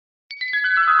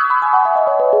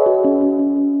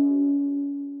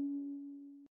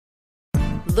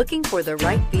Looking for the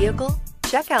right vehicle?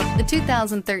 Check out the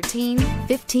 2013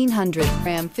 1500.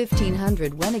 Ram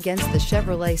 1500 went against the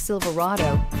Chevrolet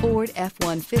Silverado, Ford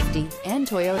F-150, and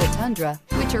Toyota Tundra,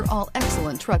 which are all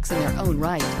excellent trucks in their own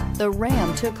right. The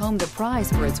Ram took home the prize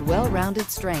for its well-rounded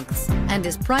strengths and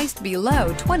is priced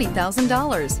below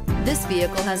 $20,000. This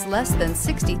vehicle has less than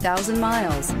 60,000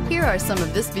 miles. Here are some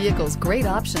of this vehicle's great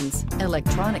options: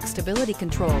 electronic stability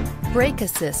control, brake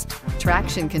assist,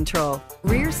 traction control,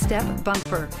 rear step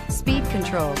bumper, speed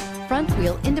control, front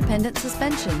wheel independent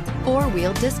suspension,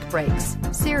 four-wheel disc brakes,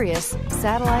 Sirius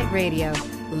satellite radio,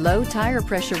 low tire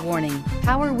pressure warning,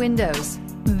 power windows.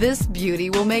 This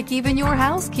beauty will make even your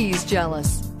house keys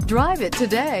jealous. Drive it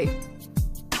today.